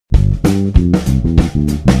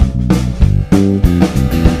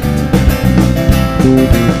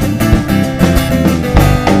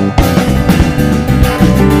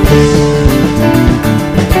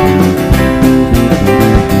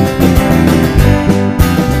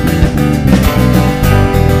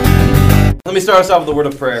me start us off with a word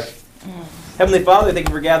of prayer. Heavenly Father, thank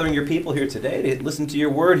you for gathering your people here today to listen to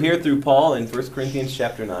your word here through Paul in 1 Corinthians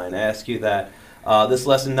chapter 9. I ask you that this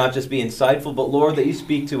lesson not just be insightful, but Lord, that you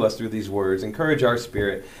speak to us through these words. Encourage our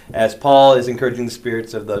spirit as Paul is encouraging the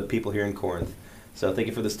spirits of the people here in Corinth. So thank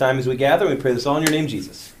you for this time as we gather. We pray this all in your name,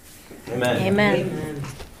 Jesus. Amen. Amen.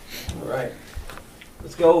 All right.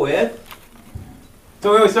 Let's go with...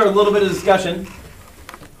 So we always start with a little bit of discussion.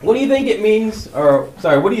 What do you think it means,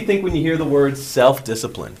 what do you think when you hear the word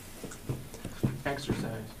self-discipline?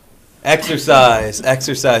 Exercise.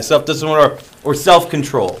 Self-discipline or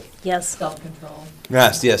self-control. Yes. Self-control.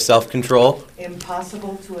 Yes, self-control.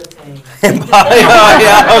 Impossible to attain. Sorry.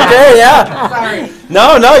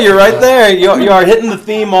 No, you're right there. You are hitting the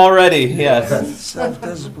theme already. Yes.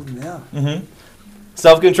 Self-discipline, yeah. Mm-hmm.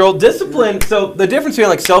 Self-control, discipline. So the difference between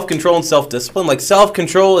like self-control and self-discipline, like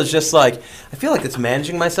self-control is just like, I feel like it's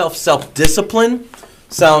managing myself. Self-discipline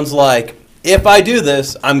sounds like, if I do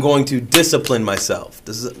this, I'm going to discipline myself.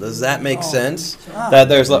 Does that make sense? That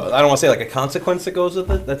there's, I don't want to say like a consequence that goes with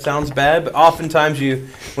it. That sounds bad, but oftentimes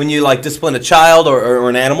when you like discipline a child or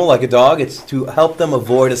an animal like a dog, it's to help them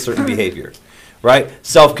avoid a certain behavior. Right?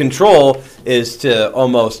 Self-control is to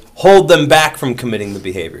almost hold them back from committing the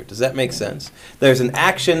behavior. Does that make sense? There's an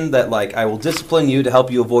action that, like, I will discipline you to help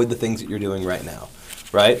you avoid the things that you're doing right now.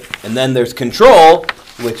 Right? And then there's control,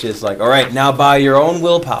 which is like, all right, now by your own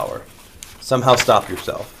willpower, somehow stop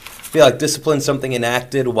yourself. I feel like discipline is something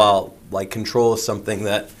enacted while, like, control is something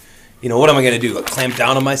that, what am I going to do? Like, clamp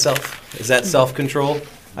down on myself? Is that self-control?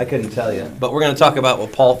 I couldn't tell you. But we're going to talk about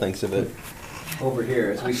what Paul thinks of it. Over here.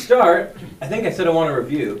 As we start, I think I said I want to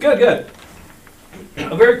review. Good.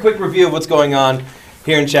 A very quick review of what's going on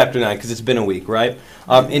here in chapter 9, because it's been a week, right?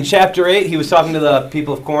 In chapter 8, he was talking to the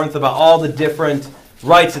people of Corinth about all the different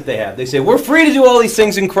rights that they have. They say, we're free to do all these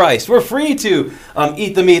things in Christ. We're free to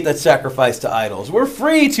eat the meat that's sacrificed to idols. We're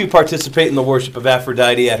free to participate in the worship of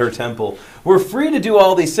Aphrodite at her temple. We're free to do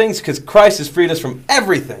all these things because Christ has freed us from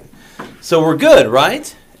everything. So we're good,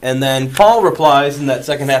 right? And then Paul replies in that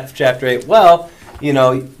second half of chapter 8,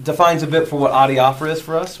 defines a bit for what adiaphora is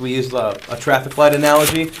for us. We use a traffic light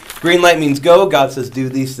analogy. Green light means go. God says do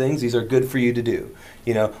these things. These are good for you to do.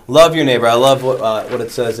 Love your neighbor. I love what it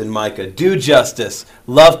says in Micah. Do justice.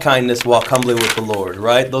 Love kindness. Walk humbly with the Lord,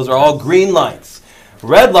 right? Those are all green lights.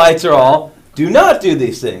 Red lights are all do not do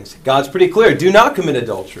these things. God's pretty clear. Do not commit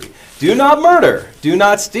adultery. Do not murder. Do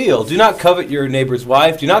not steal. Do not covet your neighbor's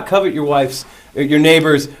wife. Do not covet your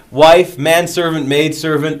neighbor's wife, manservant,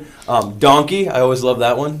 maidservant, donkey. I always love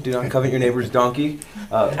that one. Do not covet your neighbor's donkey.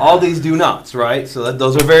 All these do nots, right? So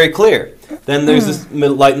those are very clear. Then there's this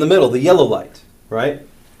light in the middle, the yellow light, right?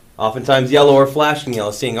 Oftentimes yellow or flashing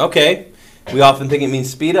yellow, saying, okay, we often think it means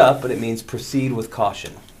speed up, but it means proceed with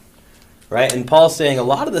caution, right? And Paul's saying a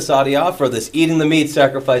lot of this adiaphora, this eating the meat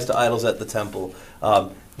sacrificed to idols at the temple,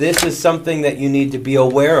 this is something that you need to be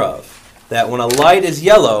aware of. That when a light is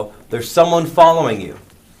yellow, there's someone following you.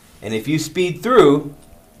 And if you speed through,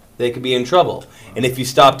 they could be in trouble. And if you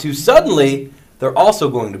stop too suddenly, they're also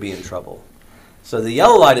going to be in trouble. So the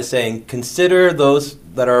yellow light is saying, consider those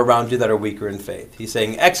that are around you that are weaker in faith. He's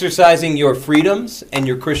saying exercising your freedoms and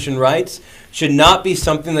your Christian rights should not be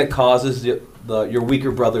something that causes your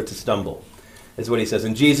weaker brother to stumble, is what he says.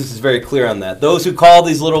 And Jesus is very clear on that. Those who call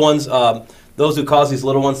these little ones... Those who cause these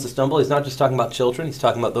little ones to stumble, he's not just talking about children, he's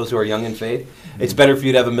talking about those who are young in faith. It's better for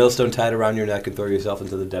you to have a millstone tied around your neck and throw yourself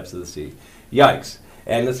into the depths of the sea. Yikes.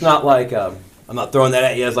 And it's not like, I'm not throwing that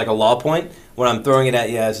at you as like a law point. What I'm throwing it at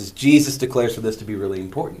you as is Jesus declares for this to be really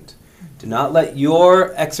important. Do not let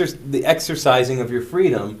the exercising of your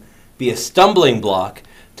freedom be a stumbling block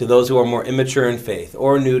to those who are more immature in faith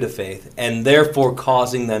or new to faith, and therefore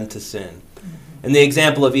causing them to sin. And the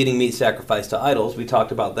example of eating meat sacrificed to idols, we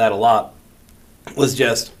talked about that a lot, was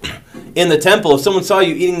just in the temple. If someone saw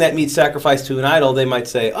you eating that meat sacrificed to an idol, they might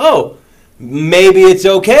say, oh, maybe it's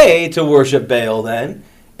okay to worship Baal then,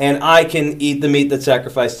 and I can eat the meat that's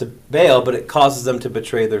sacrificed to Baal, but it causes them to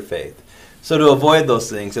betray their faith. So to avoid those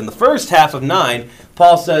things. In the first half of 9,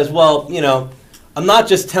 Paul says, well, I'm not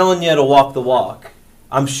just telling you to walk the walk.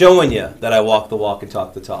 I'm showing you that I walk the walk and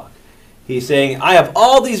talk the talk. He's saying, I have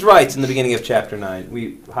all these rights in the beginning of chapter 9.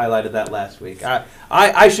 We highlighted that last week.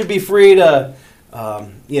 I should be free to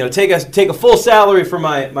take a full salary for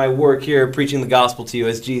my work here preaching the gospel to you,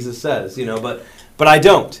 as Jesus says, but I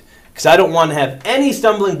don't, because I don't want to have any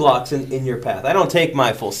stumbling blocks in your path. I don't take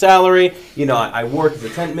my full salary. I work as a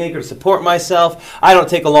tent maker to support myself. I don't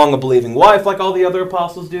take along a believing wife like all the other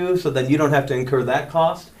apostles do, so then you don't have to incur that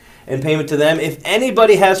cost and payment to them. If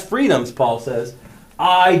anybody has freedoms, Paul says,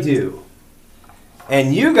 I do.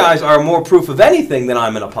 And you guys are more proof of anything than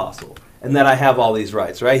I'm an apostle. and that I have all these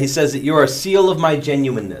rights, right? He says that you are a seal of my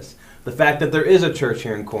genuineness. The fact that there is a church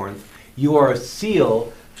here in Corinth, you are a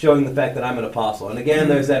seal showing the fact that I'm an apostle. And again,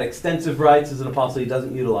 there's that extensive rights as an apostle he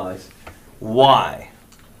doesn't utilize. Why?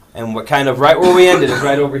 And we're kind of right where we ended is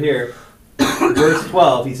right over here. Verse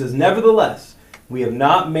 12, he says, nevertheless, we have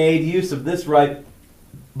not made use of this right,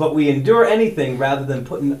 but we endure anything rather than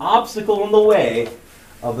put an obstacle in the way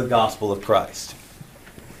of the gospel of Christ.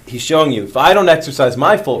 He's showing you, if I don't exercise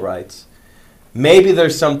my full rights, maybe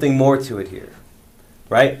there's something more to it here,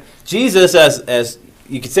 right? Jesus, as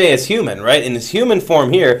you could say, as human, right? In his human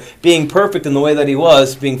form here, being perfect in the way that he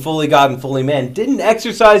was, being fully God and fully man, didn't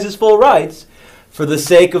exercise his full rights for the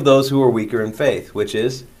sake of those who are weaker in faith, which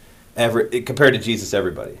is, compared to Jesus,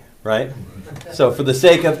 everybody, right? So for the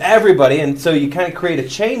sake of everybody, and so you kind of create a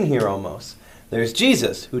chain here almost. There's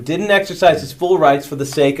Jesus, who didn't exercise his full rights for the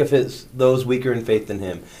sake of those weaker in faith than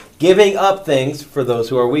him, giving up things for those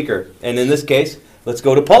who are weaker. And in this case, let's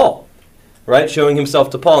go to Paul, right? Showing himself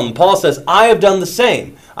to Paul. And Paul says, I have done the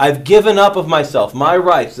same. I've given up of myself, my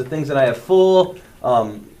rights, the things that I have full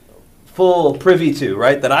privy to,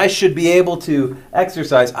 right? That I should be able to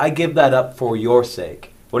exercise. I give that up for your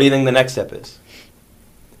sake. What do you think the next step is?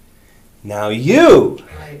 Now you.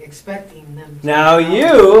 Right, expecting them to Now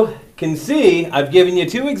you can see, I've given you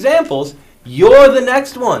two examples. You're the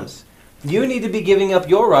next ones. You need to be giving up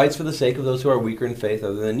your rights for the sake of those who are weaker in faith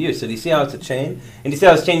other than you. So do you see how it's a chain? And do you see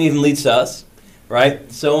how this chain even leads to us?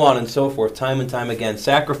 Right? So on and so forth, time and time again,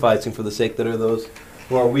 sacrificing for the sake that are those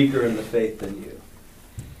who are weaker in the faith than you.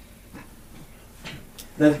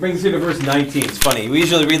 That brings you to verse 19. It's funny. We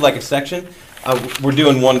usually read like a section. We're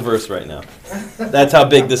doing one verse right now. That's how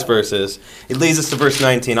big this verse is. It leads us to verse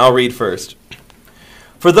 19. I'll read first.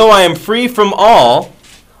 For though I am free from all,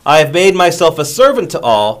 I have made myself a servant to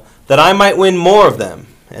all, that I might win more of them.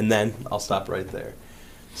 And then I'll stop right there.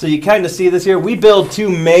 So you kind of see this here. We build two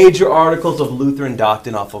major articles of Lutheran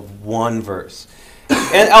doctrine off of one verse.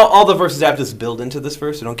 And all the verses after this build into this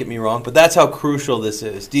verse, so don't get me wrong, but that's how crucial this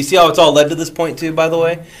is. Do you see how it's all led to this point too, by the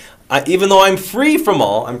way? Even though I'm free from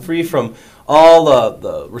all, I'm free from all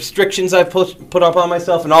the restrictions I've put up on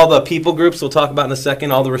myself and all the people groups we'll talk about in a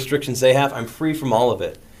second, all the restrictions they have, I'm free from all of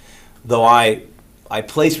it. Though I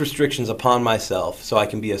place restrictions upon myself so I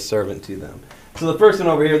can be a servant to them. So the first one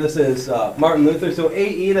over here, this is Martin Luther. So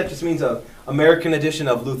AE, that just means an American edition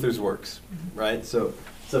of Luther's works, right? So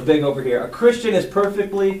big over here. A Christian is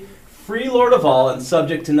perfectly free lord of all and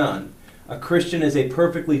subject to none. A Christian is a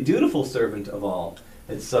perfectly dutiful servant of all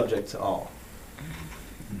and subject to all.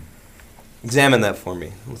 Examine that for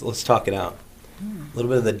me. Let's talk it out. A little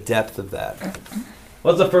bit of the depth of that.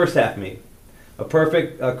 What's the first half mean? A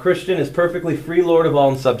Christian is perfectly free lord of all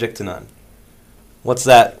and subject to none. What's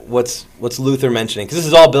that? What's Luther mentioning? Because this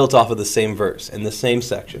is all built off of the same verse in the same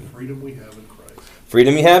section. Freedom we have in Christ.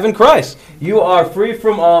 Freedom you have in Christ. You are free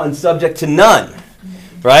from all and subject to none.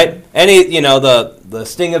 Right? The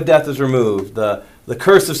sting of death is removed. The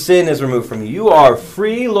curse of sin is removed from you. You are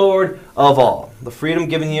free lord of all. The freedom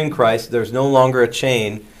given you in Christ, there's no longer a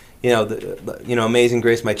chain. Amazing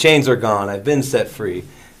grace, my chains are gone. I've been set free.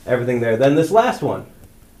 Everything there. Then this last one.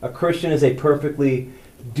 A Christian is a perfectly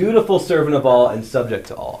dutiful servant of all and subject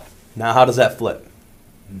to all. Now, how does that flip?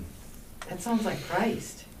 That sounds like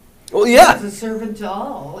Christ. Well, yeah. He's a servant to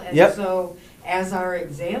all. And Yep. so, as our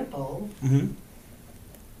example, Mm-hmm.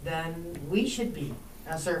 then we should be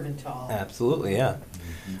a servant to all. Absolutely, yeah.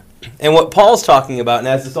 And what Paul's talking about, and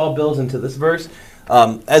as this all builds into this verse,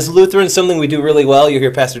 as Lutherans, something we do really well, you'll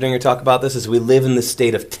hear Pastor Dinger talk about this, is we live in this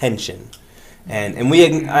state of tension. And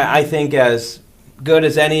I think as good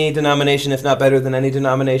as any denomination, if not better than any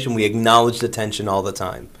denomination, we acknowledge the tension all the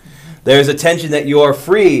time. There's a tension that you are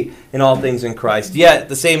free in all things in Christ. Yet, at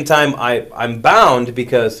the same time, I'm bound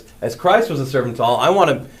because as Christ was a servant to all, I want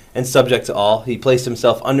to, and subject to all, he placed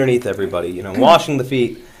himself underneath everybody, washing the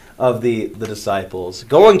feet of the disciples,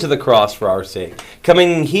 going to the cross for our sake,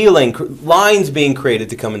 coming healing, lines being created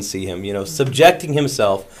to come and see him, subjecting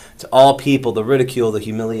himself to all people, the ridicule, the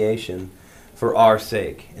humiliation, for our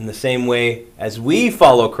sake. In the same way as we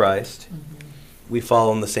follow Christ, we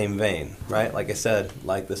follow in the same vein, right? Like I said,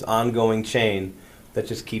 like this ongoing chain that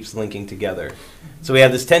just keeps linking together. So we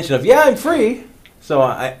have this tension of, I'm free.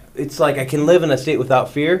 So it's like I can live in a state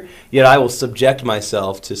without fear, yet I will subject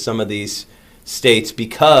myself to some of these states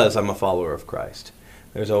because I'm a follower of Christ.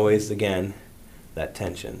 There's always, again, that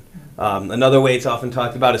tension. Another way it's often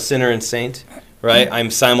talked about is sinner and saint, right?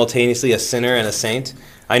 I'm simultaneously a sinner and a saint.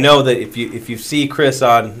 I know that if you see Chris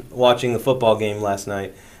on watching the football game last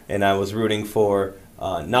night, and I was rooting for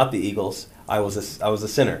not the Eagles, I was a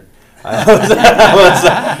sinner, I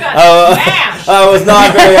was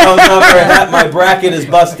not very happy. My bracket is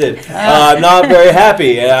busted. I'm not very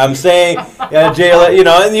happy. I'm saying,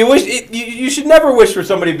 Jalen, and you should never wish for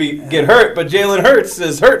somebody to get hurt, but Jalen Hurts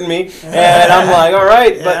is hurting me, and I'm like, all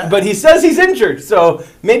right, but he says he's injured, so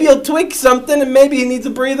maybe he'll tweak something, and maybe he needs a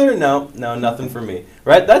breather. No, nothing for me.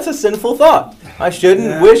 Right? That's a sinful thought. I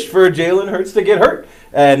shouldn't wish for Jalen Hurts to get hurt.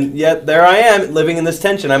 And yet there I am living in this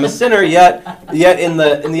tension. I'm a sinner, yet in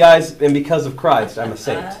the eyes and because of Christ, I'm a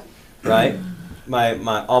saint. Right?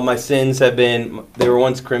 All my sins they were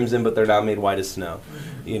once crimson, but they're now made white as snow.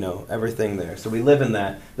 Everything there. So we live in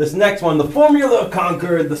that. This next one, the formula of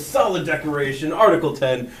Concord, the solid declaration, Article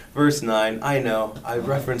 10, verse 9. I know.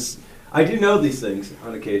 I do know these things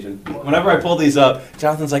on occasion. Whenever I pull these up,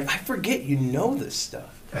 Jonathan's like, I forget you know this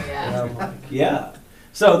stuff. Yeah. And I'm like, yeah.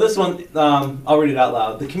 So this one, I'll read it out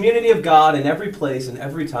loud. The community of God in every place and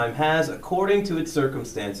every time has, according to its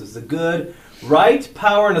circumstances, the good, right,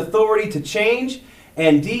 power, and authority to change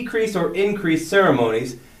and decrease or increase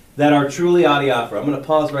ceremonies that are truly adiaphora. I'm going to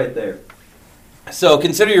pause right there. So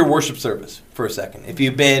consider your worship service for a second. If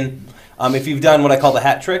you've done what I call the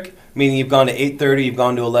hat trick, meaning you've gone to 8:30, you've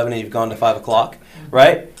gone to 11, and you've gone to 5 o'clock,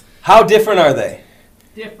 right? How different are they?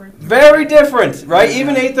 Different. Very different, right?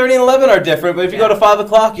 Even 8:30 and 11 are different, but if you go to 5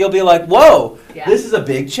 o'clock, you'll be like, whoa, this is a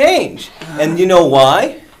big change. And you know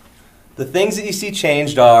why? The things that you see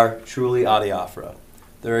changed are truly adiaphora.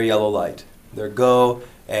 They're a yellow light. They're go,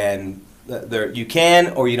 and you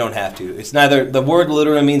can or you don't have to. It's neither, the word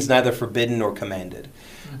literally means neither forbidden nor commanded.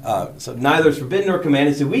 So neither is forbidden nor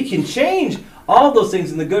commanded. So we can change all those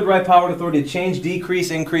things in the good, right, power, and authority to change, decrease,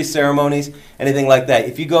 increase ceremonies, anything like that.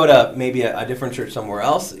 If you go to maybe a different church somewhere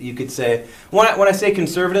else, you could say, when I say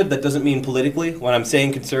conservative, that doesn't mean politically. When I'm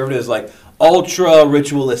saying conservative is like ultra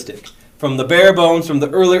ritualistic. From the bare bones, from the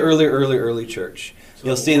early church. So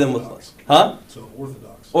you'll see them with, So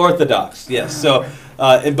Orthodox. Orthodox, yes. So,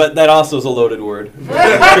 but that also is a loaded word. Church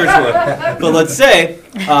word. But let's say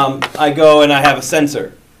I go and I have a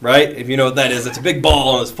censer. Right? If you know what that is, it's a big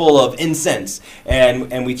ball and it's full of incense.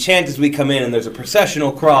 And we chant as we come in, and there's a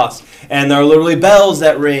processional cross, and there are literally bells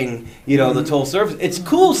that ring, the toll service. It's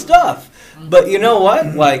cool stuff. But you know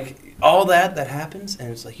what? Like, all that happens,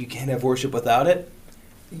 and it's like you can't have worship without it.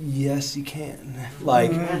 Yes, you can.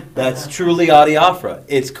 Like, that's truly adiaphora.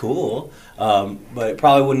 It's cool, but it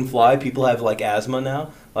probably wouldn't fly. People have, like, asthma now.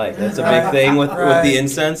 Like, that's a big thing with the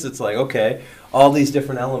incense. It's like, okay, all these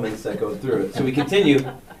different elements that go through it. So we continue.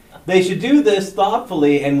 They should do this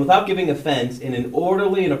thoughtfully and without giving offense in an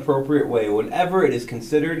orderly and appropriate way whenever it is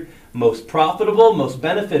considered most profitable, most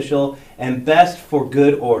beneficial, and best for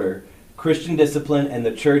good order, Christian discipline, and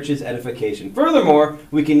the church's edification. Furthermore,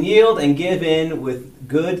 we can yield and give in with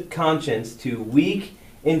good conscience to weak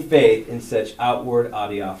in faith in such outward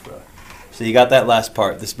adiaphora. So you got that last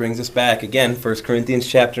part. This brings us back again, 1 Corinthians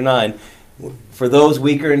chapter 9. For those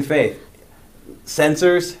weaker in faith,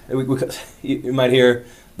 censers, you might hear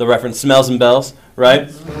the reference smells and bells, right?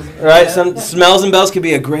 Right? Some smells and bells could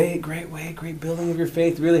be a great building of your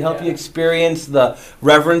faith, really help you experience the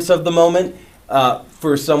reverence of the moment.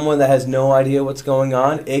 For someone that has no idea what's going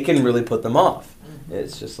on, it can really put them off.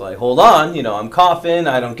 It's just like, hold on, I'm coughing,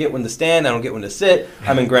 I don't get when to stand, I don't get when to sit,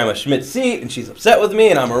 I'm in Grandma Schmidt's seat, and she's upset with me,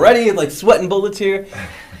 and I'm already like sweating bullets here.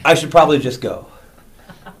 I should probably just go.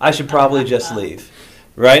 I should probably just leave.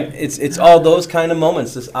 Right? It's all those kind of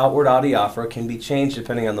moments. This outward adiaphora can be changed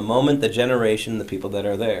depending on the moment, the generation, the people that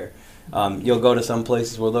are there. You'll go to some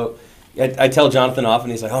places where I tell Jonathan often,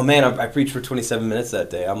 he's like, oh man, I preached for 27 minutes that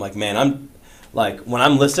day. I'm like, man, I'm like, when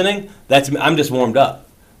I'm listening, I'm just warmed up.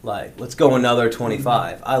 Like, let's go another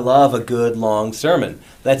 25. I love a good long sermon.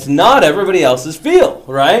 That's not everybody else's feel,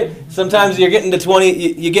 right? Sometimes you're getting to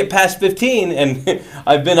 20, you get past 15, and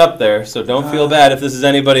I've been up there, so don't feel bad if this is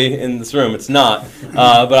anybody in this room. It's not.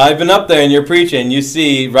 But I've been up there, and you're preaching. You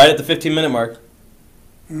see right at the 15-minute mark.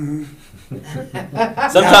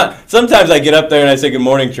 Sometimes I get up there and I say good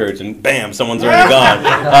morning, church, and bam, someone's already gone.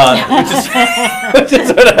 Which is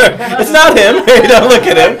whatever. It's not him. You don't look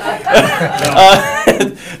at him.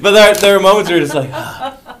 But there are moments where you're just like,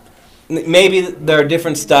 maybe there are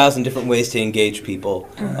different styles and different ways to engage people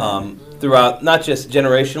throughout, not just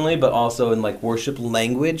generationally, but also in like worship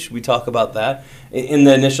language. We talk about that in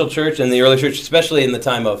the initial church and the early church, especially in the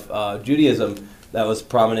time of Judaism. That was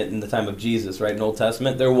prominent in the time of Jesus, right? In Old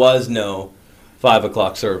Testament, there was no 5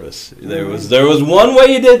 o'clock service. There was one way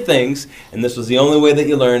you did things, and this was the only way that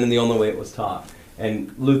you learned and the only way it was taught.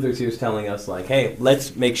 And Luther's here is telling us, like, hey,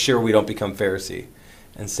 let's make sure we don't become Pharisee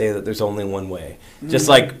and say that there's only one way. Just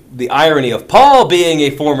like the irony of Paul being a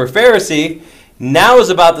former Pharisee, now is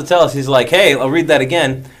about to tell us, he's like, hey, I'll read that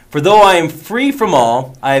again. For though I am free from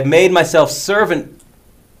all, I have made myself a servant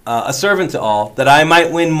to all, that I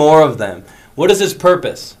might win more of them. What is his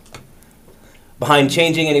purpose? Behind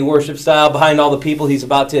changing any worship style, behind all the people he's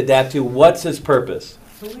about to adapt to, what's his purpose?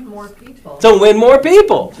 To win more people. To win more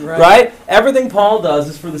people, right? Everything Paul does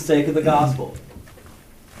is for the sake of the gospel.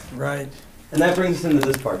 Right. And that brings us into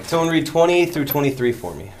this part. Someone read 20 through 23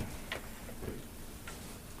 for me.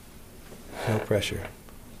 No pressure.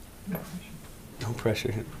 No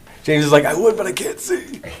pressure. James is like, I would, but I can't see.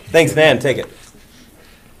 Thanks, Nan. Take it.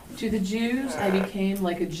 To the Jews I became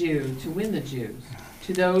like a Jew to win the Jews.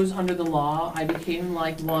 To those under the law I became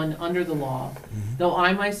like one under the law, though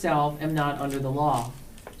I myself am not under the law,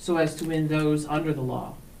 so as to win those under the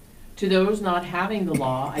law. To those not having the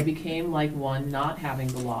law I became like one not having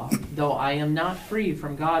the law, though I am not free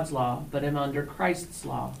from God's law, but am under Christ's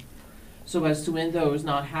law, so as to win those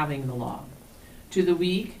not having the law. To the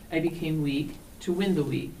weak I became weak to win the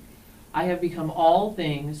weak. I have become all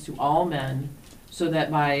things to all men, so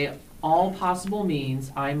that by all possible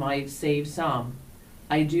means I might save some.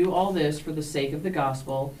 I do all this for the sake of the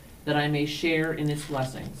gospel, that I may share in its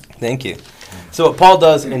blessings. Thank you. So what Paul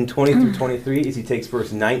does in 20 through 23 is he takes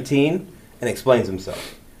verse 19 and explains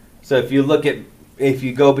himself. So if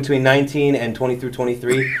you go between 19 and 20 through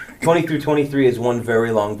 23, 20 through 23 is one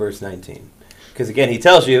very long verse 19. Because again, he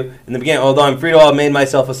tells you in the beginning, although I'm free to all, I've made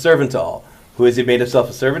myself a servant to all. Who has he made himself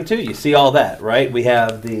a servant to? You see all that, right? We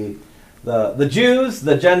have the Jews,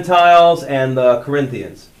 the Gentiles, and the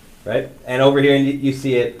Corinthians, right? And over here you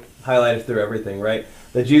see it highlighted through everything, right?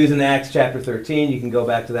 The Jews in Acts chapter 13, you can go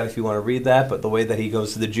back to that if you want to read that, but the way that he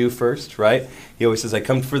goes to the Jew first, right? He always says, I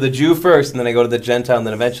come for the Jew first, and then I go to the Gentile, and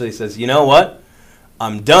then eventually he says, you know what?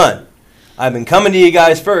 I'm done. I've been coming to you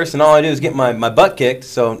guys first, and all I do is get my butt kicked,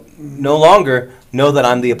 so no longer know that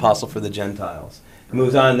I'm the apostle for the Gentiles. He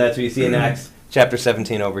moves on, that's what you see in Acts chapter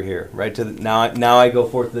 17 over here, right? Now I go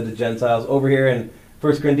forth to the Gentiles. Over here in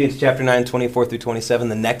 1 Corinthians chapter 9, 24 through 27,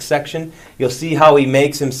 the next section, you'll see how he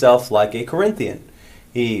makes himself like a Corinthian.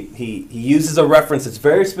 He uses a reference that's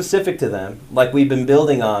very specific to them, like we've been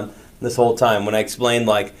building on this whole time. When I explained,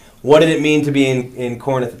 like, what did it mean to be in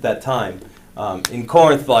Corinth at that time? In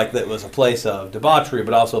Corinth, like, that was a place of debauchery,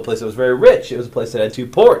 but also a place that was very rich. It was a place that had 2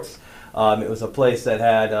 ports. It was a place that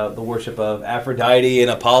had the worship of Aphrodite and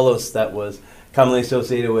Apollos that was commonly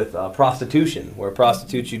associated with prostitution, where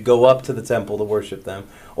prostitutes, you'd go up to the temple to worship them,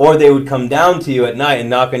 or they would come down to you at night and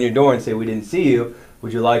knock on your door and say, we didn't see you.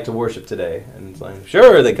 Would you like to worship today? And it's like,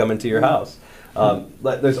 sure, they come into your house.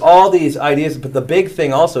 There's all these ideas, but the big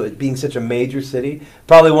thing also, it being such a major city,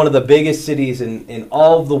 probably one of the biggest cities in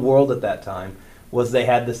all of the world at that time, was they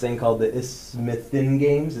had this thing called the Isthmian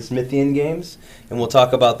Games, and we'll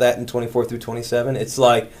talk about that in 24 through 27. It's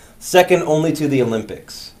like second only to the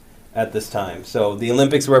Olympics at this time. So the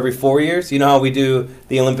Olympics were every 4 years. You know how we do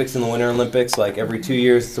the Olympics and the Winter Olympics? Like every 2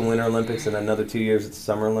 years it's the Winter Olympics and another 2 years it's the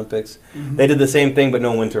Summer Olympics. Mm-hmm. They did the same thing but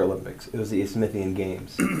no Winter Olympics. It was the Isthmian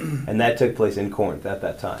Games. And that took place in Corinth at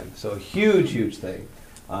that time. So a huge, huge thing.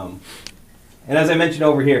 And as I mentioned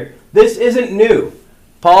over here, this isn't new.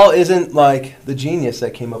 Paul isn't like the genius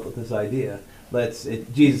that came up with this idea.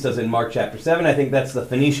 Jesus does it in Mark chapter 7. I think that's the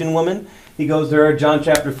Phoenician woman. He goes to her. John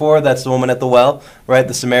chapter 4, that's the woman at the well, right?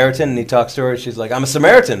 The Samaritan. And he talks to her. She's like, I'm a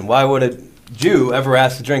Samaritan. Why would a Jew ever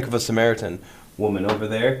ask to drink of a Samaritan woman over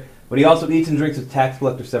there? But he also eats and drinks with tax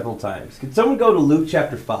collectors several times. Could someone go to Luke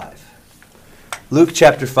chapter 5? Luke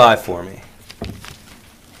chapter 5 for me.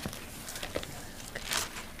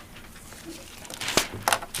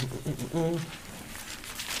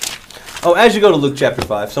 Oh, as you go to Luke chapter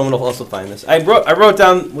 5, someone will also find this. I wrote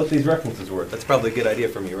down what these references were. That's probably a good idea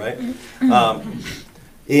for me, right?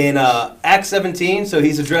 In Acts 17, so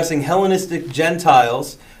he's addressing Hellenistic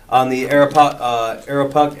Gentiles on the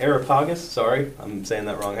Areopagus. Sorry, I'm saying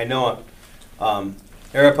that wrong. I know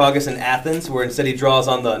Areopagus in Athens, where instead he draws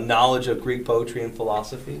on the knowledge of Greek poetry and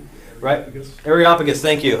philosophy. Right? Areopagus,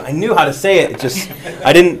 thank you. I knew how to say it. It just,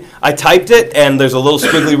 I typed it, and there's a little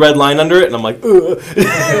squiggly red line under it, and I'm like, ugh.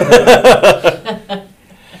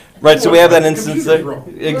 Right, so we have that instance there.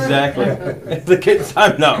 Wrong. Exactly. The kids,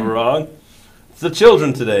 I'm not wrong. It's the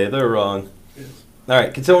children today, they're wrong. Yes. All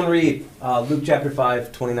right, can someone read Luke chapter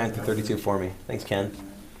 5, 29 through 32 for me? Thanks, Ken.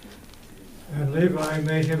 And Levi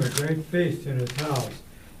made him a great feast in his house.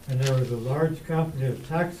 And there was a large company of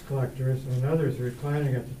tax collectors and others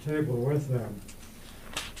reclining at the table with them.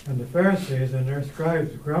 And the Pharisees and their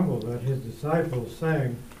scribes grumbled at his disciples,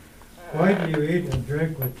 saying, Why do you eat and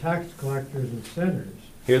drink with tax collectors and sinners?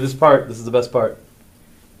 Hear this part. This is the best part.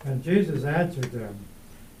 And Jesus answered them,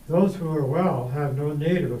 Those who are well have no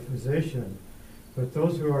need of a physician, but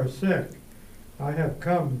those who are sick. I have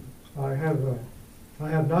come I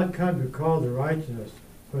have not come to call the righteous,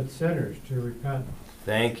 but sinners to repentance.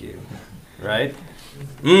 Thank you. Right?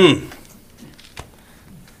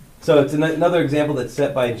 So it's another example that's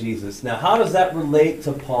set by Jesus. Now, how does that relate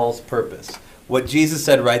to Paul's purpose? What Jesus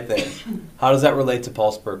said right there. How does that relate to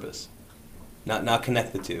Paul's purpose? Not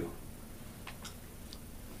connect the two.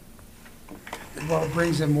 Well, it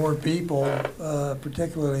brings in more people,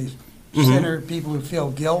 particularly sinner people who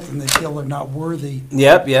feel guilt and they feel they're not worthy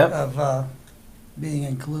Yep. of being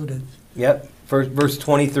included. Yep. Verse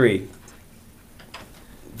 23.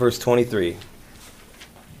 Verse 23.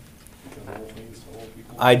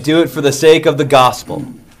 I do it for the sake of the gospel,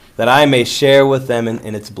 that I may share with them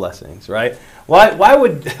in its blessings, right? Why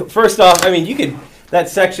would, first off, I mean, you could, that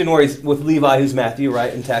section where he's with Levi, who's Matthew,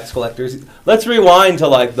 right, and tax collectors, let's rewind to,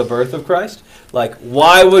 like, the birth of Christ. Like,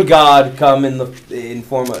 why would God come in the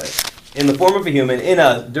form of a human in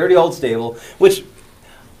a dirty old stable, which,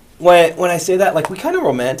 when I say that, like, we kind of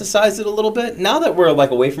romanticize it a little bit. Now that we're,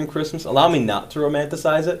 like, away from Christmas, allow me not to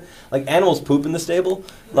romanticize it. Like, animals poop in the stable.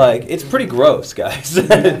 Like, it's pretty gross, guys.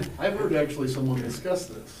 I've heard actually someone discuss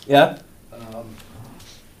this. Yeah?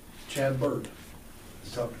 Chad Bird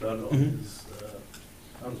talked about it on his,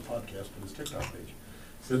 not his podcast, but his TikTok page.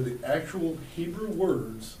 Said the actual Hebrew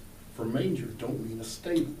words for manger don't mean a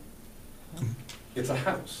stable. It's a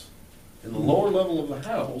house. In the lower level of the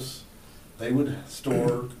house, they would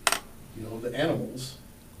store, the animals,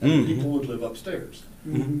 and the people would live upstairs.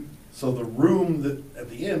 So the room that at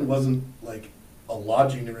the end wasn't like a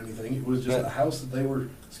lodging or anything. It was just a house that they were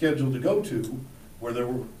scheduled to go to, where there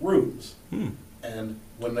were rooms. And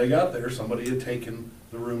when they got there, somebody had taken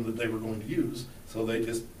the room that they were going to use, so they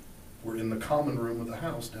just were in the common room of the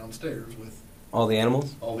house downstairs with All the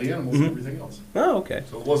animals? all the animals and everything else. Oh, okay.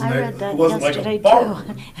 So it wasn't I read that it wasn't like yesterday a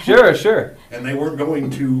barn. Sure. And they weren't going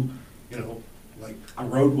to, like a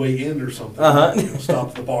roadway inn or something. Uh-huh.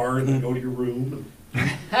 Stop the bar and then go to your room.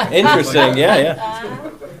 Interesting,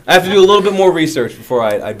 yeah. I have to do a little bit more research before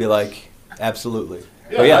I'd be like, absolutely.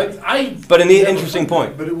 But yeah, but an interesting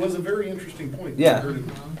point. But it was a very interesting point. Yeah. I heard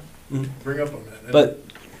it bring up on that. But,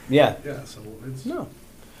 yeah. Yeah, so it's... No.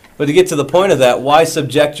 But to get to the point of that, why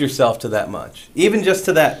subject yourself to that much? Even just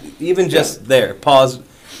to that, there, pause,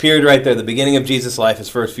 period right there, the beginning of Jesus' life, his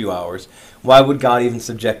first few hours. Why would God even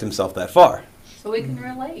subject himself that far? So we can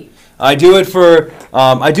relate. I do it for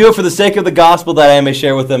the sake of the gospel, that I may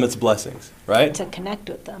share with them its blessings, right? To connect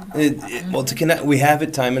with them. To connect, we have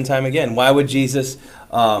it time and time again. Why would Jesus, take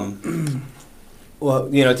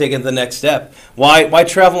it to the next step? Why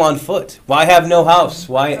travel on foot? Why have no house?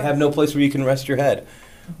 Why have no place where you can rest your head?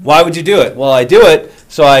 Why would you do it? Well, I do it,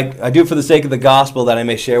 so I do it for the sake of the gospel, that I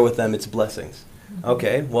may share with them its blessings.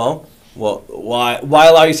 Okay, well, why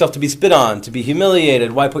allow yourself to be spit on, to be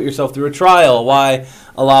humiliated? Why put yourself through a trial? Why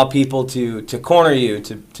allow people to corner you,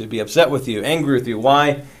 to be upset with you, angry with you?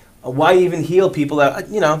 Why even heal people that,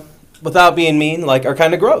 without being mean, like, are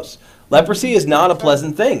kind of gross? Leprosy is not a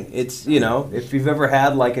pleasant thing. It's, if you've ever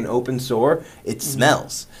had, like, an open sore, it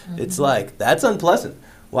smells. It's like, that's unpleasant.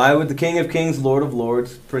 Why would the King of Kings, Lord of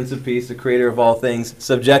Lords, Prince of Peace, the creator of all things,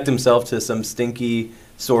 subject himself to some stinky,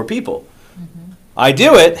 sore people? I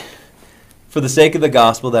do it for the sake of the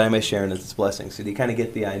gospel, that I may share in its blessings. So do you kind of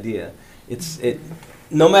get the idea?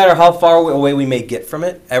 No matter how far away we may get from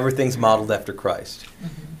it, everything's modeled after Christ.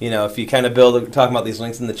 If you kind of talking about these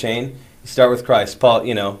links in the chain, you start with Christ. Paul,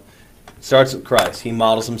 starts with Christ. He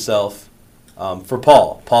models himself for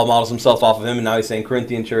Paul. Paul models himself off of him, and now he's saying,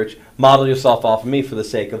 Corinthian church, model yourself off of me for the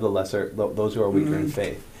sake of the lesser, those who are weaker in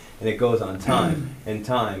faith. And it goes on time and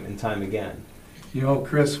time and time again.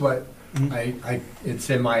 Chris, what it's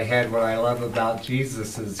in my head, what I love about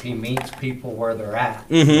Jesus is he meets people where they're at.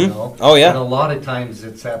 Oh, yeah. And a lot of times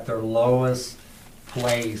it's at their lowest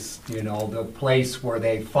place, the place where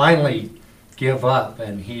they finally give up,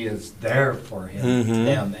 and he is there for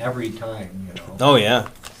them every time, Oh, yeah.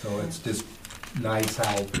 So it's just nice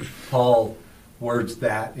how Paul words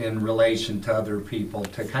that in relation to other people,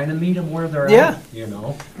 to kind of meet them where they're at,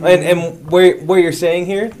 And where you're saying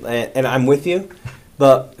here, and I'm with you,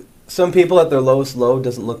 but some people at their lowest low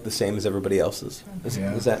doesn't look the same as everybody else's.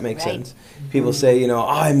 Does that make sense? People say,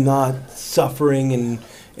 I'm not suffering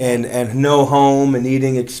and no home and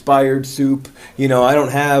eating expired soup. I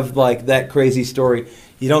don't have like that crazy story.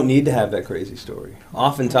 You don't need to have that crazy story.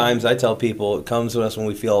 Oftentimes, I tell people it comes to us when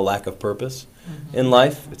we feel a lack of purpose in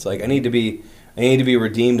life. It's like I need to be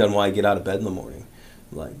redeemed on why I get out of bed in the morning.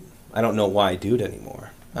 Like I don't know why I do it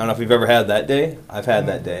anymore. I don't know if you've ever had that day. I've had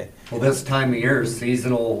that day. Well, this time of year,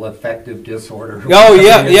 seasonal affective disorder. Oh,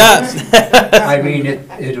 yeah, yes. I mean,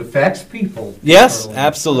 it affects people. Yes,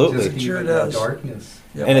 absolutely. Just Sure even does. Darkness.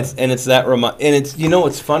 And it's that and it's, you know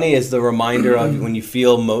what's funny is the reminder of when you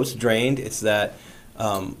feel most drained. It's that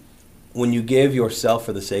when you give yourself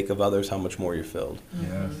for the sake of others, how much more you're filled.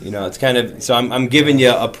 Yes. You know, it's kind of, so I'm giving you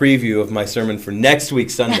a preview of my sermon for next week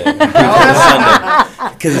Sunday,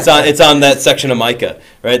 because it's on that section of Micah,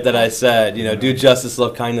 right? That I said, you know, do justice,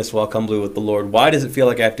 love kindness, walk humbly with the Lord. Why does it feel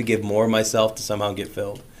like I have to give more of myself to somehow get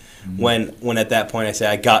filled? When at that point I say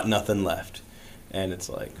I got nothing left, and it's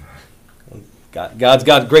like, God's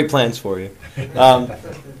got great plans for you.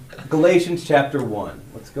 Galatians chapter 1.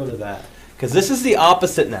 Let's go to that. Because this is the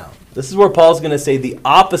opposite now. This is where Paul's going to say the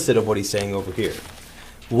opposite of what he's saying over here.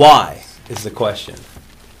 Why is the question.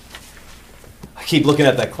 I keep looking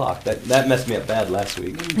at that clock. That messed me up bad last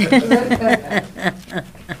week.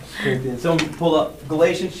 Someone pull up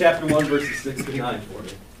Galatians chapter 1, verses 6 to 9 for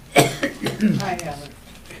me. I have it.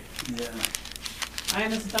 Yeah. I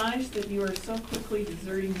am astonished that you are so quickly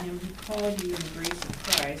deserting him who called you in the grace of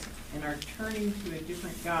Christ and are turning to a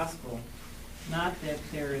different gospel. Not that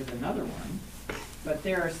there is another one, but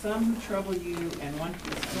there are some who trouble you and want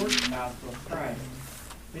to distort the gospel of Christ.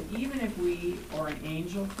 But even if we or an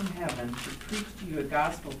angel from heaven should preach to you a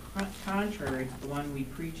gospel contrary to the one we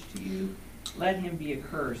preach to you, let him be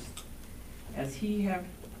accursed, as we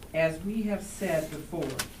have said before.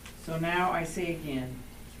 So now I say again,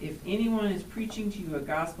 if anyone is preaching to you a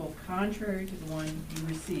gospel contrary to the one you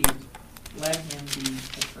received, let him be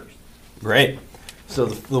accursed. Great. So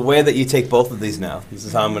the way that you take both of these now, this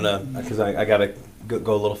is how I'm going to, because I got to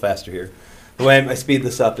go a little faster here. The way I speed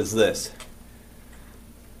this up is this.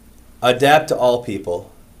 Adapt to all people,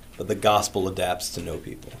 but the gospel adapts to no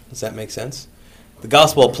people. Does that make sense? The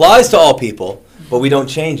gospel applies to all people, but we don't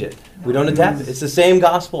change it. We don't adapt it. It's the same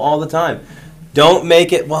gospel all the time. Don't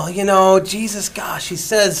make it, well, you know, Jesus, gosh, he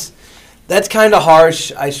says, that's kind of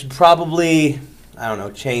harsh. I should probably, I don't know,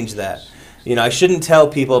 change that. You know, I shouldn't tell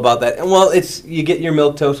people about that. And well, it's, you get your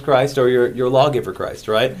milquetoast Christ or your lawgiver Christ,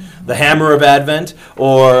 right? The hammer of Advent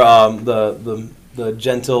or the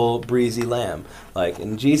gentle, breezy lamb. Like,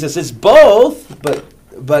 and Jesus is both,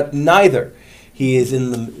 but neither. He is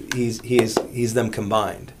in them. He's them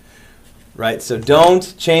combined, right? So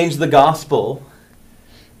don't change the gospel.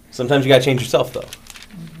 Sometimes you got to change yourself, though.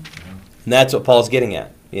 And that's what Paul's getting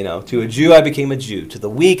at. You know, to a Jew I became a Jew. To the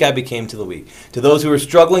weak I became to the weak. To those who were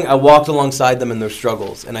struggling, I walked alongside them in their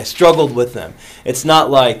struggles, and I struggled with them. It's not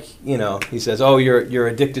like, you know, he says, oh, you're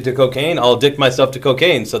addicted to cocaine? I'll addict myself to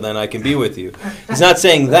cocaine so then I can be with you. He's not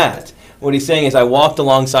saying that. What he's saying is I walked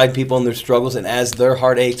alongside people in their struggles, and as their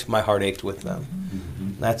heart ached, my heart ached with them.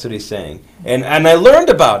 That's what he's saying. And I learned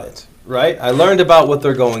about it. Right? I learned about what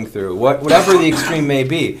they're going through, whatever the extreme may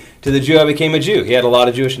be. To the Jew, I became a Jew. He had a lot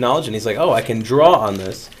of Jewish knowledge, and he's like, oh, I can draw on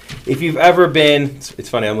this. If you've ever been, it's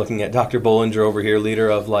funny, I'm looking at Dr. Bollinger over here, leader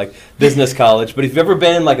of like business college, but if you've ever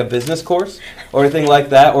been in like a business course or anything like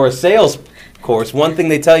that, or a sales course, one thing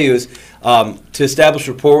they tell you is to establish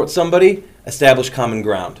rapport with somebody, establish common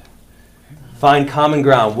ground. Find common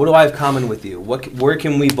ground. What do I have common with you? Where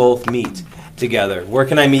can we both meet together? Where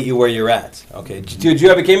can I meet you where you're at? Okay, to a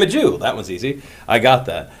Jew I became a Jew. That one's easy. I got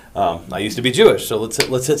that. I used to be Jewish, so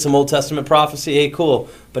let's hit some Old Testament prophecy. Hey, cool.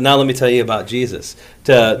 But now let me tell you about Jesus.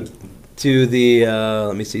 To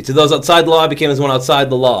those outside the law, I became as one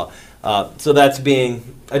outside the law. So that's being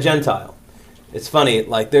a Gentile. It's funny,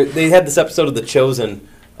 like they had this episode of The Chosen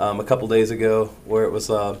a couple days ago where it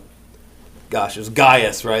was. It was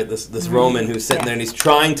Gaius, right? This Roman who's sitting there and he's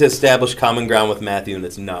trying to establish common ground with Matthew, and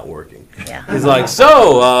it's not working. Yeah. He's like,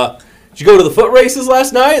 so, did you go to the foot races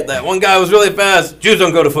last night? That one guy was really fast. Jews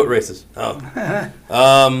don't go to foot races. Oh.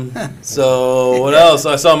 So, what else?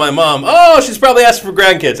 I saw my mom. Oh, she's probably asking for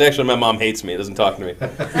grandkids. Actually, my mom hates me. Doesn't talk to me.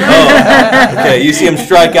 Oh, okay. You see him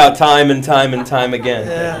strike out time and time and time again.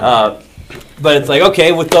 But it's like,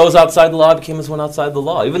 okay, with those outside the law, I became as one outside the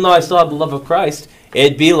law. Even though I still have the love of Christ,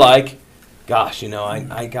 it'd be like, gosh, you know,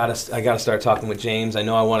 I gotta start talking with James. I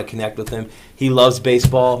know I want to connect with him. He loves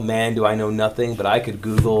baseball. Man, do I know nothing. But I could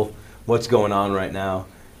Google what's going on right now,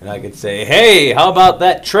 and I could say, hey, how about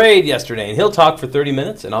that trade yesterday? And he'll talk for 30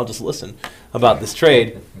 minutes, and I'll just listen about this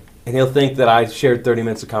trade. And he'll think that I shared 30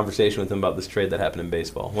 minutes of conversation with him about this trade that happened in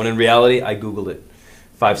baseball. When in reality, I Googled it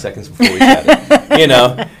 5 seconds before we chatted. You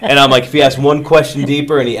know? And I'm like, if he asks one question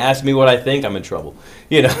deeper and he asks me what I think, I'm in trouble.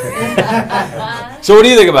 You know? So what do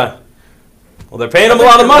you think about it? Well, they're paying him a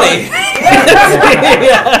lot of money.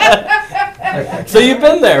 So you've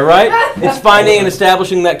been there, right? It's finding and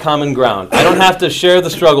establishing that common ground. I don't have to share the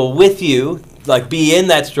struggle with you, like be in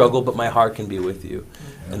that struggle, but my heart can be with you,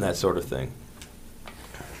 and that sort of thing.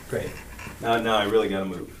 Great. Now I really got to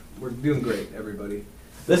move. We're doing great, everybody.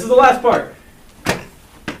 This is the last part.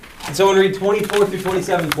 Can someone read 24 through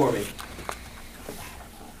 27 for me?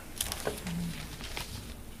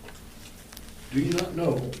 Do you not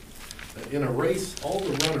know that in a race all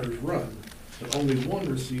the runners run, but only one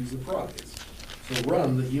receives the prize? So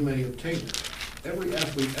run that you may obtain it. Every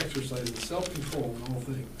athlete exercises self-control in all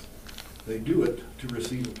things. They do it to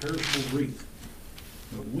receive a perishable wreath,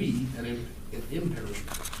 but we an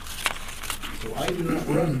imperishable. So I do not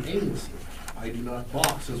run aimlessly. I do not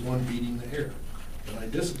box as one beating the air. But I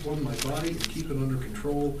discipline my body and keep it under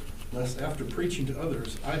control, lest after preaching to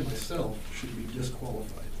others, I myself should be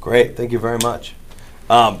disqualified. Great, thank you very much.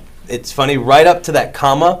 It's funny, right up to that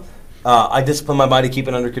comma, I discipline my body, keep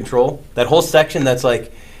it under control. That whole section, that's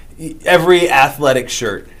like every athletic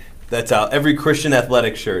shirt that's out, every Christian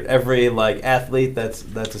athletic shirt, every like athlete that's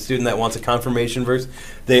a student that wants a confirmation verse,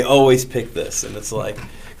 they always pick this, and it's like,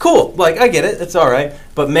 cool, like I get it, it's all right.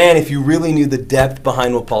 But man, if you really knew the depth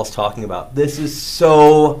behind what Paul's talking about, this is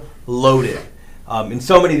so loaded in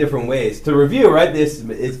so many different ways. To review, right, this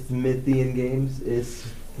Isthmian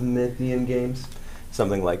Games,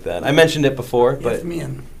 something like that. I mentioned it before, but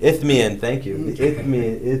Isthmian, thank you.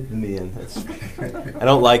 Isthmian. I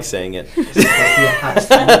don't like saying it. It's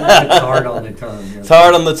hard on the tongue. It's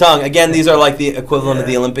hard on the tongue. Again, these are like the equivalent of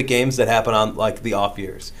the Olympic Games that happen on like the off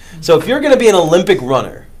years. So if you're going to be an Olympic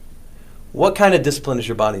runner, what kind of discipline does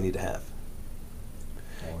your body need to have?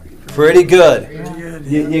 Pretty good.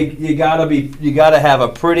 You gotta have a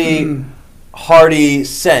pretty hearty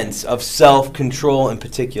sense of self-control in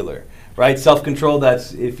particular, right? Self-control.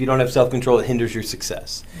 That's if you don't have self-control, it hinders your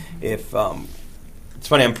success. If it's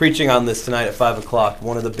funny, I'm preaching on this tonight at 5:00.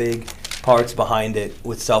 One of the big parts behind it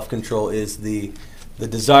with self-control is the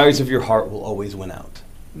desires of your heart will always win out,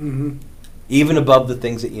 even above the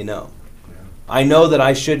things that you know. I know that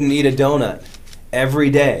I shouldn't eat a donut every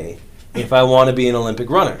day if I want to be an Olympic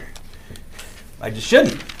runner. I just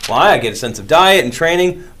shouldn't. Why? I get a sense of diet and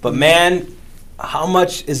training, but man, how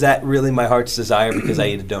much is that really my heart's desire because I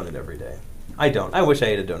eat a donut every day? I don't. I wish I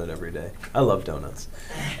ate a donut every day. I love donuts.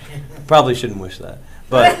 Probably shouldn't wish that.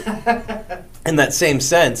 But in that same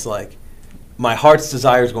sense, like, my heart's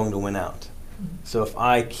desire is going to win out. So if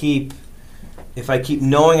I keep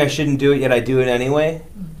knowing I shouldn't do it, yet I do it anyway,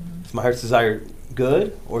 is my heart's desire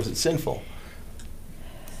good or is it sinful?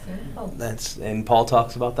 And Paul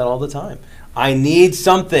talks about that all the time. I need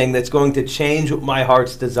something that's going to change what my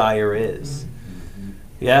heart's desire is.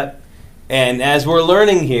 Yep. And as we're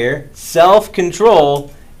learning here,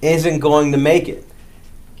 self-control isn't going to make it.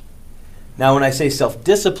 Now, when I say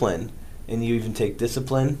self-discipline, and you even take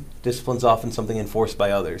discipline's often something enforced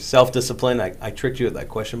by others. Self-discipline, I tricked you with that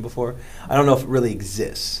question before. I don't know if it really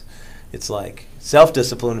exists. It's like,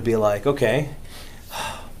 self-discipline would be like, okay,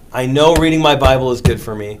 I know reading my Bible is good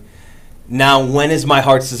for me. Now, when is my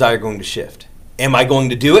heart's desire going to shift? Am I going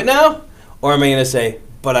to do it now? Or am I going to say,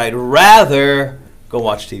 but I'd rather go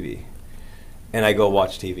watch TV? And I go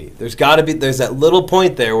watch TV. There's that little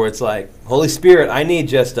point there where it's like, Holy Spirit, I need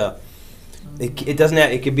just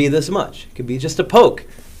it could be this much. It could be just a poke.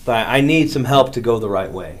 But I need some help to go the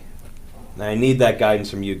right way. And I need that guidance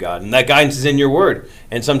from you, God. And that guidance is in your word.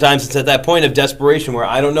 And sometimes it's at that point of desperation where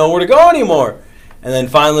I don't know where to go anymore. And then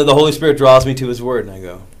finally the Holy Spirit draws me to his word. And I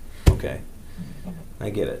go, okay, I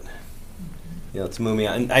get it. It's moving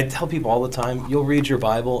on. And I tell people all the time, you'll read your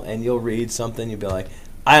Bible and you'll read something, you'll be like,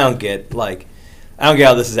 I don't get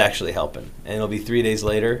how this is actually helping. And it'll be 3 days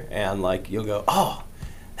later, and you'll go, oh,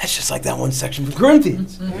 that's just like that one section from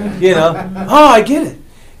Corinthians. Oh, I get it.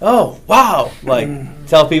 Oh, wow.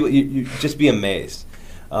 Tell people, you just be amazed.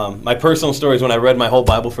 My personal story is when I read my whole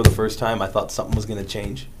Bible for the first time, I thought something was going to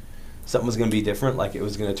change. Something was going to be different, like it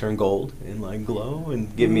was going to turn gold and glow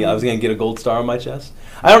and give me, I was going to get a gold star on my chest.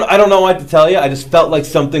 I don't know what to tell you. I just felt like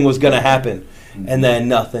something was going to happen, and then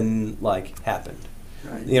nothing happened.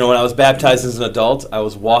 Right. When I was baptized as an adult, I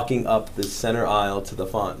was walking up the center aisle to the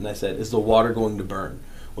font, and I said, "Is the water going to burn?"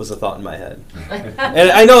 Was the thought in my head.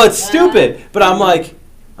 And I know it's stupid, but I'm like,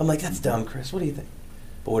 that's dumb, Chris. What do you think?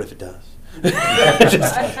 But what if it does?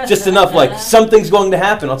 just enough, something's going to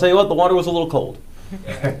happen. I'll tell you what, the water was a little cold.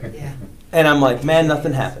 Yeah. And I'm like, man,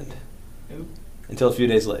 nothing happened. Until a few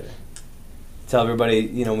days later. Tell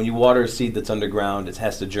everybody, when you water a seed that's underground, it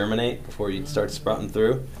has to germinate before you start sprouting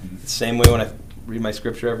through. It's the same way when I read my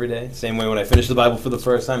scripture every day. Same way when I finish the Bible for the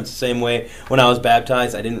first time. It's the same way when I was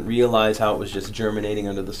baptized. I didn't realize how it was just germinating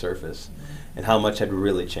under the surface and how much had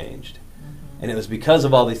really changed. And it was because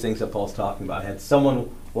of all these things that Paul's talking about. I had someone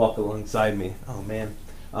walk alongside me. Oh, man.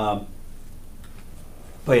 But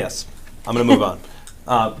yes, I'm going to move on.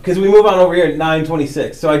 Because we move on over here at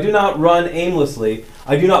 9:26. So I do not run aimlessly.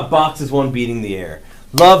 I do not box as one beating the air.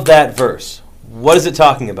 Love that verse. What is it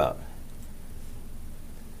talking about?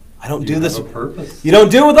 I don't You do this. have a purpose. You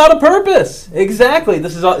don't do it without a purpose. Exactly.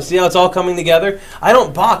 This is all, see how it's all coming together. I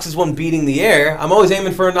don't box as one beating the air. I'm always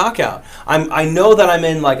aiming for a knockout. I know that I'm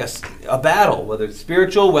in like a battle, whether it's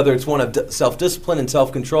spiritual, whether it's one of self-discipline and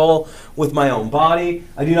self-control with my own body.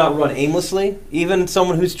 I do not run aimlessly. Even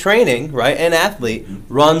someone who's training, right, an athlete,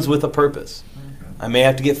 runs with a purpose. I may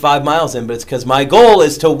have to get 5 miles in, but it's because my goal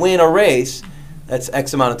is to win a race that's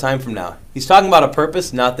X amount of time from now. He's talking about a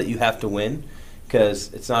purpose, not that you have to win,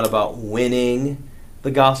 because it's not about winning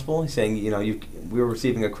the gospel. He's saying, we're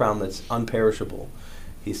receiving a crown that's unperishable,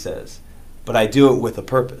 he says. But I do it with a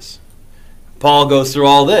purpose. Paul goes through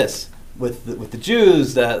all this with the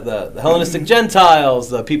Jews, the Hellenistic Gentiles,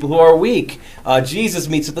 the people who are weak. Jesus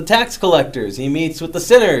meets with the tax collectors. He meets with the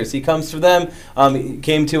sinners. He comes for them. He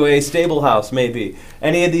came to a stable house, maybe.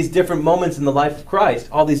 Any of these different moments in the life of Christ,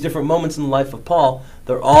 all these different moments in the life of Paul,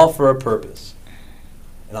 they're all for a purpose.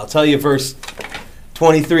 And I'll tell you verse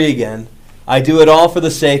 23 again. I do it all for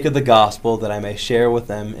the sake of the gospel, that I may share with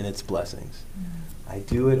them in its blessings. I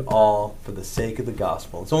do it all for the sake of the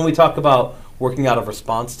gospel. So when we talk about working out of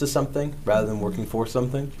response to something rather than working for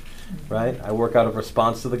something, right? I work out of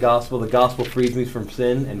response to the gospel. The gospel frees me from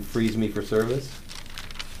sin and frees me for service.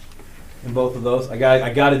 In both of those, I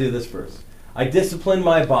got to do this first. I discipline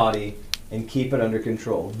my body and keep it under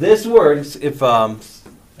control. This word, if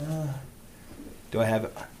do I have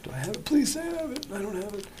it? Do I have it? Please say I have it. I don't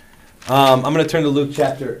have it. I'm going to turn to Luke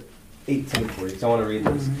chapter 18 for you, because I want to read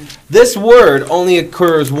this. This word only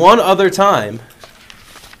occurs one other time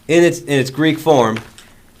in its Greek form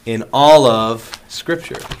in all of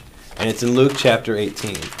Scripture. And it's in Luke chapter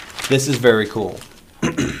 18. This is very cool.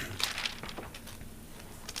 Let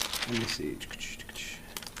me see.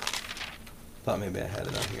 Thought maybe I had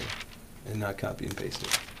it on here and not copy and paste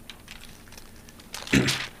it.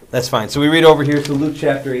 That's fine. So we read over here to Luke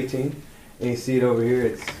chapter 18, and you see it over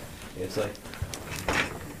here. It's like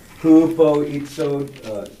hupo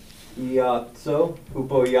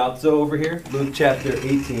iatso over here. Luke chapter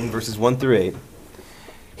 18, verses 1 through 8.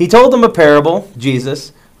 He told them a parable,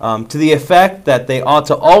 Jesus, to the effect that they ought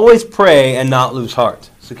to always pray and not lose heart.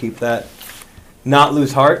 So keep that. Not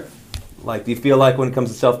lose heart. Like, do you feel like when it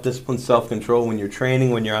comes to self-discipline, self-control, when you're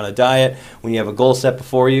training, when you're on a diet, when you have a goal set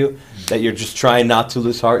before you, that you're just trying not to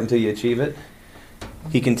lose heart until you achieve it?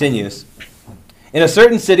 He continues. In a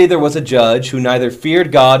certain city there was a judge who neither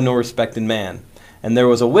feared God nor respected man. And there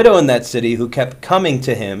was a widow in that city who kept coming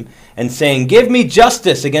to him and saying, "Give me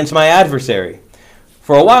justice against my adversary."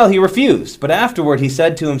 For a while he refused, but afterward he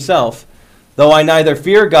said to himself, "Though I neither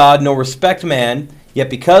fear God nor respect man,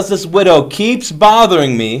 yet because this widow keeps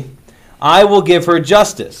bothering me, I will give her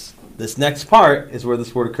justice." This next part is where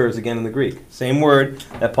this word occurs again in the Greek. Same word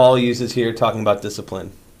that Paul uses here talking about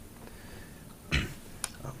discipline.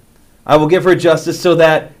 I will give her justice so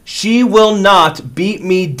that she will not beat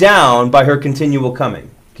me down by her continual coming.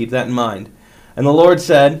 Keep that in mind. And the Lord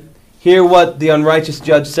said, "Hear what the unrighteous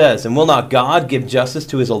judge says. And will not God give justice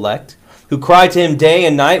to his elect, who cry to him day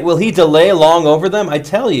and night? Will he delay long over them? I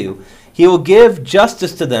tell you, he will give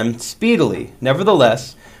justice to them speedily.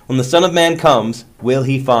 Nevertheless, when the Son of Man comes, will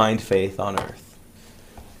he find faith on earth?"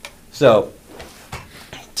 So,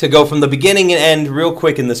 to go from the beginning and end real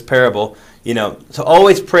quick in this parable, to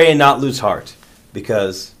always pray and not lose heart,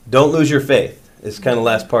 because don't lose your faith. Is kind of the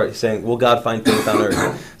last part. He's saying, will God find faith on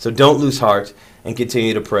earth? So don't lose heart and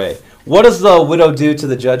continue to pray. What does the widow do to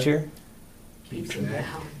the judge here? Keeps him down.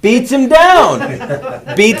 Beats him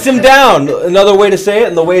down. Beats him down. Another way to say it,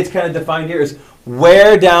 and the way it's kind of defined here, is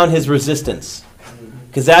wear down his resistance.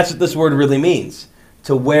 Because that's what this word really means,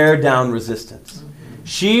 to wear down resistance.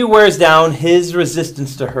 She wears down his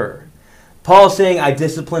resistance to her. Paul's saying, I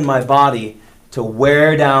discipline my body to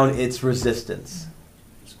wear down its resistance.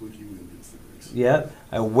 Squeaky wheel gets the grease. Yeah,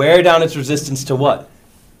 I wear down its resistance to what?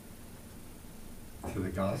 To the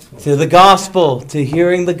gospel. To the gospel, to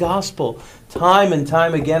hearing the gospel. Time and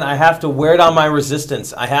time again, I have to wear down my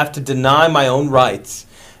resistance. I have to deny my own rights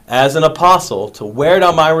as an apostle, to wear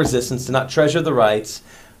down my resistance, to not treasure the rights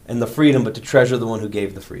and the freedom, but to treasure the one who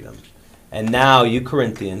gave the freedom. And now, you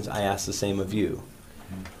Corinthians, I ask the same of you.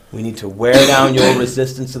 We need to wear down your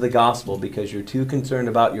resistance to the gospel because you're too concerned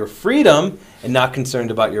about your freedom and not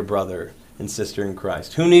concerned about your brother and sister in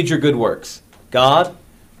Christ. Who needs your good works? God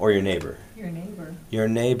or your neighbor? Your neighbor. Your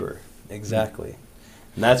neighbor, exactly.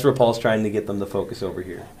 And that's where Paul's trying to get them to focus over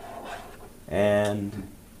here. And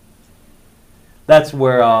that's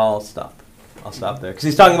where I'll stop. I'll stop there. Because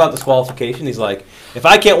he's talking about disqualification. He's like, if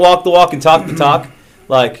I can't walk the walk and talk the talk,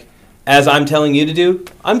 like, as I'm telling you to do,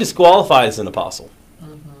 I'm disqualified as an apostle.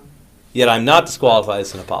 Yet I'm not disqualified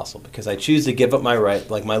as an apostle because I choose to give up my right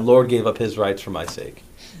like my Lord gave up his rights for my sake.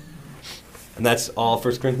 And that's all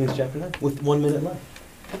 1 Corinthians chapter 9 with 1 minute left.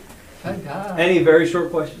 Thank God. Any very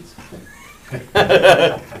short questions?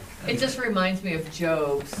 It just reminds me of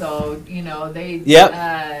Job, so, you know, Yep.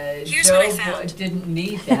 Job didn't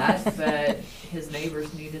need that, but his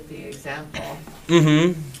neighbors needed the example.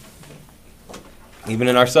 Mm-hmm. Even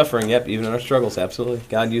in our suffering, yep, even in our struggles, absolutely.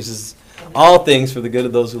 God uses all things for the good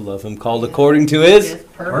of those who love him, called according to his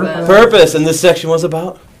purpose. And this section was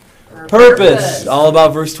about purpose. All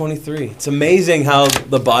about verse 23. It's amazing how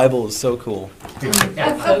the Bible is so cool.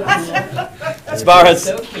 That's so cool. Let's bow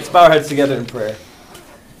our heads together in prayer.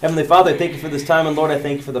 Heavenly Father, I thank you for this time, and Lord, I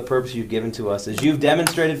thank you for the purpose you've given to us. As you've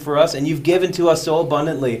demonstrated for us, and you've given to us so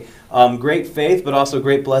abundantly great faith, but also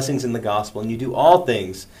great blessings in the gospel. And you do all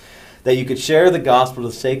things that you could share the gospel for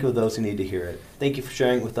the sake of those who need to hear it. Thank you for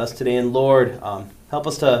sharing it with us today. And Lord, help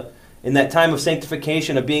us to, in that time of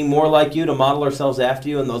sanctification, of being more like you, to model ourselves after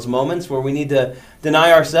you in those moments where we need to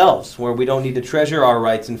deny ourselves, where we don't need to treasure our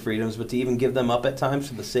rights and freedoms, but to even give them up at times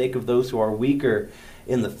for the sake of those who are weaker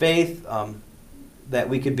in the faith, that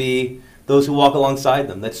we could be those who walk alongside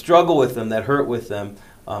them, that struggle with them, that hurt with them,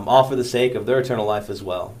 all for the sake of their eternal life as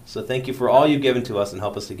well. So thank you for all you've given to us, and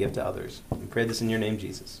help us to give to others. We pray this in your name,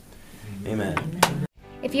 Jesus. Amen.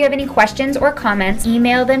 If you have any questions or comments,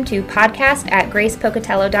 email them to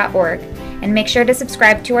podcast@gracepocatello.org, and make sure to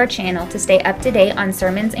subscribe to our channel to stay up to date on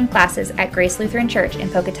sermons and classes at Grace Lutheran Church in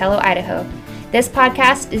Pocatello, Idaho. This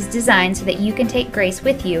podcast is designed so that you can take grace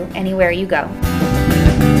with you anywhere you go.